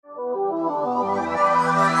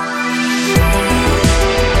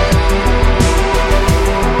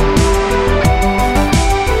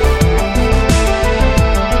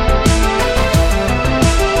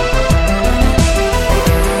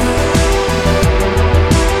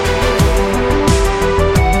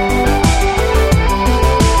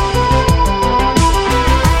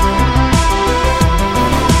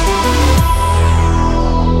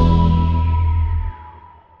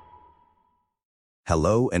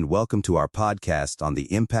Hello and welcome to our podcast on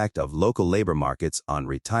the impact of local labor markets on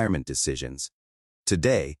retirement decisions.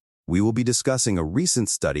 Today, we will be discussing a recent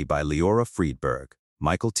study by Leora Friedberg,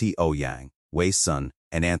 Michael T. Ouyang, Wei Sun,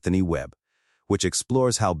 and Anthony Webb, which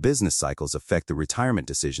explores how business cycles affect the retirement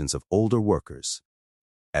decisions of older workers.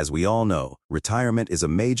 As we all know, retirement is a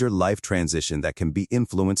major life transition that can be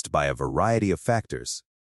influenced by a variety of factors,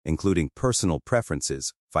 including personal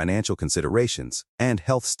preferences, financial considerations, and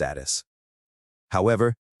health status.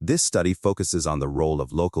 However, this study focuses on the role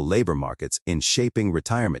of local labor markets in shaping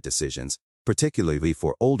retirement decisions, particularly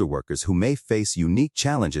for older workers who may face unique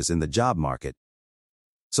challenges in the job market.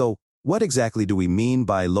 So, what exactly do we mean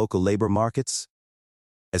by local labor markets?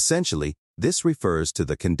 Essentially, this refers to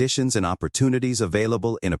the conditions and opportunities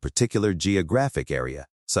available in a particular geographic area,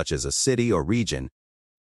 such as a city or region.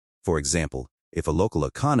 For example, if a local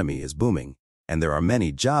economy is booming and there are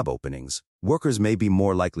many job openings, workers may be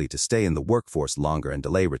more likely to stay in the workforce longer and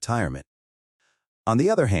delay retirement. On the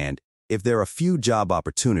other hand, if there are few job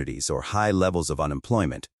opportunities or high levels of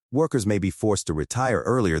unemployment, workers may be forced to retire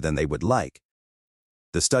earlier than they would like.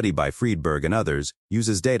 The study by Friedberg and others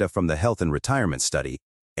uses data from the Health and Retirement Study,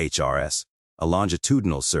 HRS, a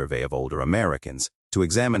longitudinal survey of older Americans, to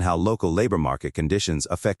examine how local labor market conditions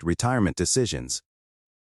affect retirement decisions.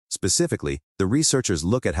 Specifically, the researchers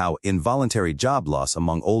look at how involuntary job loss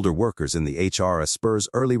among older workers in the HRS spurs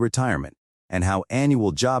early retirement, and how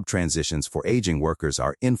annual job transitions for aging workers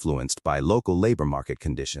are influenced by local labor market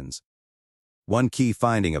conditions. One key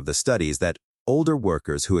finding of the study is that older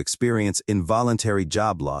workers who experience involuntary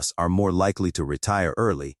job loss are more likely to retire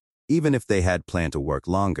early, even if they had planned to work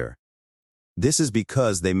longer. This is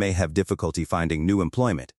because they may have difficulty finding new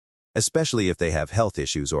employment, especially if they have health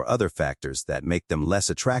issues or other factors that make them less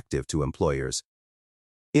attractive to employers.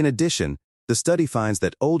 In addition, the study finds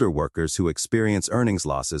that older workers who experience earnings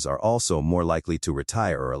losses are also more likely to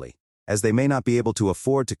retire early, as they may not be able to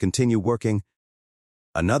afford to continue working.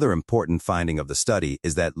 Another important finding of the study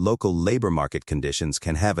is that local labor market conditions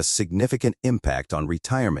can have a significant impact on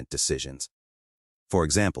retirement decisions. For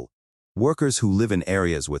example, workers who live in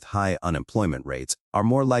areas with high unemployment rates are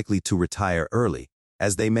more likely to retire early,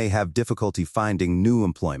 as they may have difficulty finding new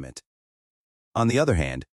employment. On the other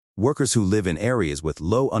hand, workers who live in areas with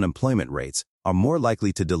low unemployment rates are more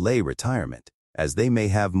likely to delay retirement, as they may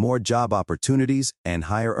have more job opportunities and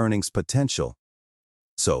higher earnings potential.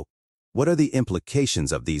 So, what are the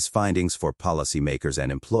implications of these findings for policymakers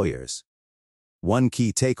and employers? One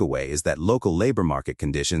key takeaway is that local labor market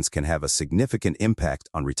conditions can have a significant impact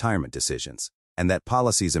on retirement decisions, and that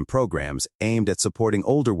policies and programs aimed at supporting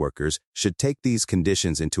older workers should take these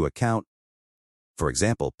conditions into account. For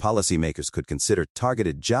example, policymakers could consider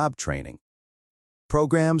targeted job training,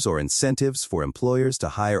 programs or incentives for employers to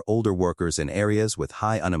hire older workers in areas with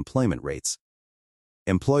high unemployment rates.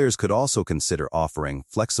 Employers could also consider offering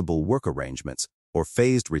flexible work arrangements or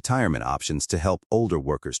phased retirement options to help older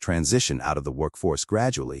workers transition out of the workforce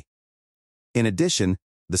gradually. In addition,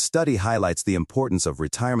 the study highlights the importance of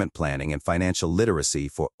retirement planning and financial literacy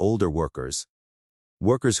for older workers.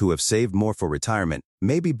 Workers who have saved more for retirement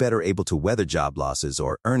may be better able to weather job losses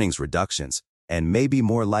or earnings reductions, and may be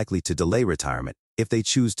more likely to delay retirement if they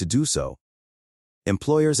choose to do so.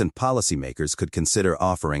 Employers and policymakers could consider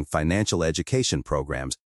offering financial education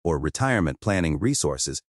programs or retirement planning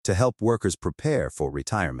resources to help workers prepare for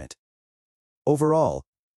retirement. Overall,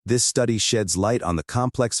 this study sheds light on the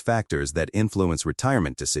complex factors that influence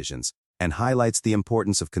retirement decisions and highlights the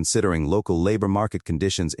importance of considering local labor market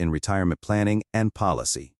conditions in retirement planning and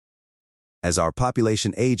policy. As our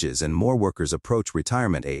population ages and more workers approach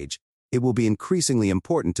retirement age, it will be increasingly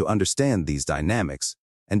important to understand these dynamics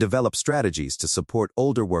and develop strategies to support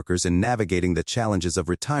older workers in navigating the challenges of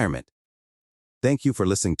retirement. Thank you for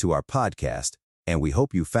listening to our podcast, and we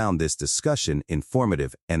hope you found this discussion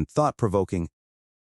informative and thought-provoking.